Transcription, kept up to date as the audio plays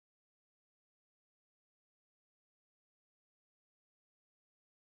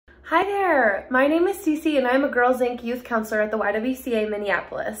Hi there, my name is Cece and I'm a Girls Inc. youth counselor at the YWCA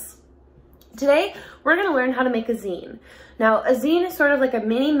Minneapolis. Today, we're gonna learn how to make a zine. Now, a zine is sort of like a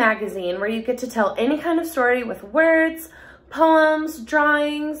mini magazine where you get to tell any kind of story with words, poems,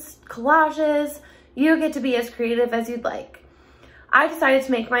 drawings, collages. You get to be as creative as you'd like. I decided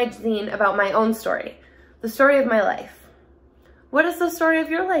to make my zine about my own story, the story of my life. What does the story of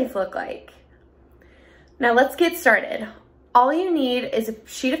your life look like? Now let's get started. All you need is a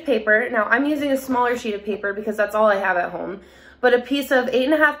sheet of paper. Now I'm using a smaller sheet of paper because that's all I have at home, but a piece of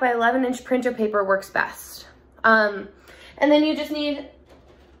 8.5 by 11 inch printer paper works best. And then you just need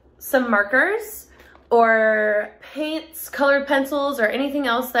some markers or paints, colored pencils, or anything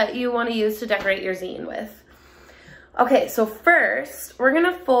else that you want to use to decorate your zine with. Okay, so first we're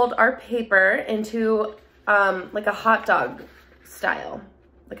gonna fold our paper into like a hot dog style,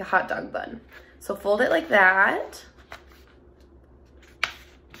 like a hot dog bun. So fold it like that.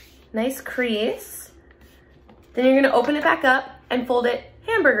 Nice crease. Then you're gonna open it back up and fold it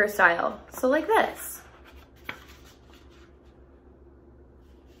hamburger style. So like this.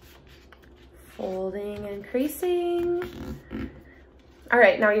 Folding and creasing. All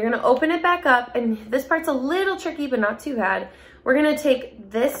right, now you're gonna open it back up, and this part's a little tricky, but not too bad. We're gonna take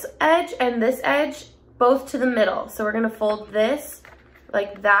this edge and this edge both to the middle. So we're gonna fold this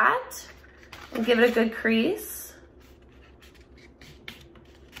like that and give it a good crease.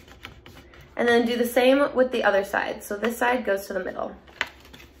 And then do the same with the other side. So this side goes to the middle.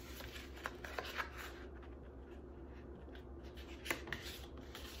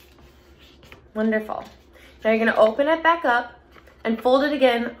 Wonderful. Now you're gonna open it back up and fold it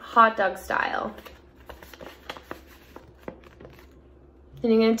again, hot dog style.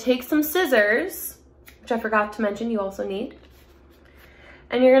 Then you're gonna take some scissors, which I forgot to mention you also need,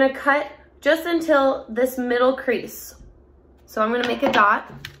 and you're gonna cut just until this middle crease. So I'm gonna make a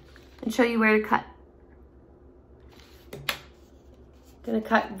dot and show you where to cut. Gonna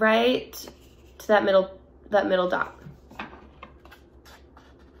cut right to that middle dot.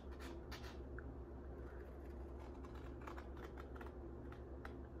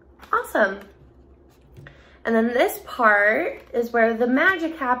 Awesome. And then this part is where the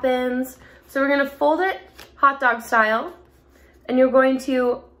magic happens. So we're gonna fold it hot dog style, and you're going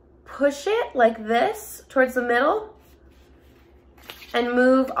to push it like this towards the middle and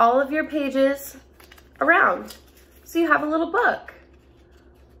move all of your pages around. So you have a little book.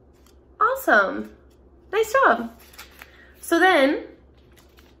 Awesome, nice job. So then,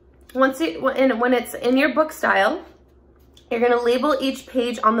 when it's in your book style, you're gonna label each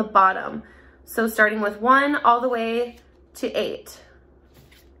page on the bottom. So starting with 1 all the way to 8.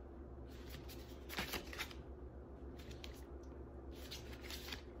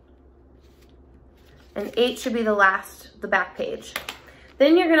 And 8 should be the back page.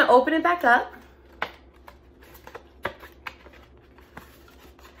 Then you're gonna open it back up.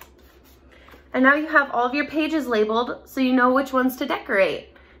 And now you have all of your pages labeled so you know which ones to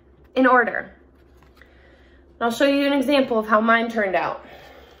decorate in order. And I'll show you an example of how mine turned out.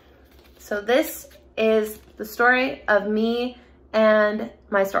 So this is the story of me and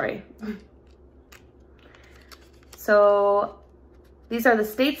my story. So these are the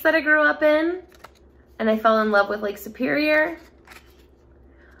states that I grew up in, and I fell in love with Lake Superior.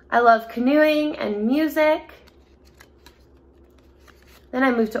 I love canoeing and music. Then I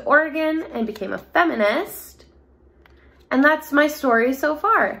moved to Oregon and became a feminist. And that's my story so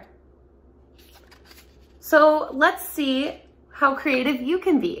far. So let's see how creative you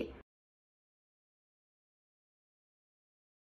can be.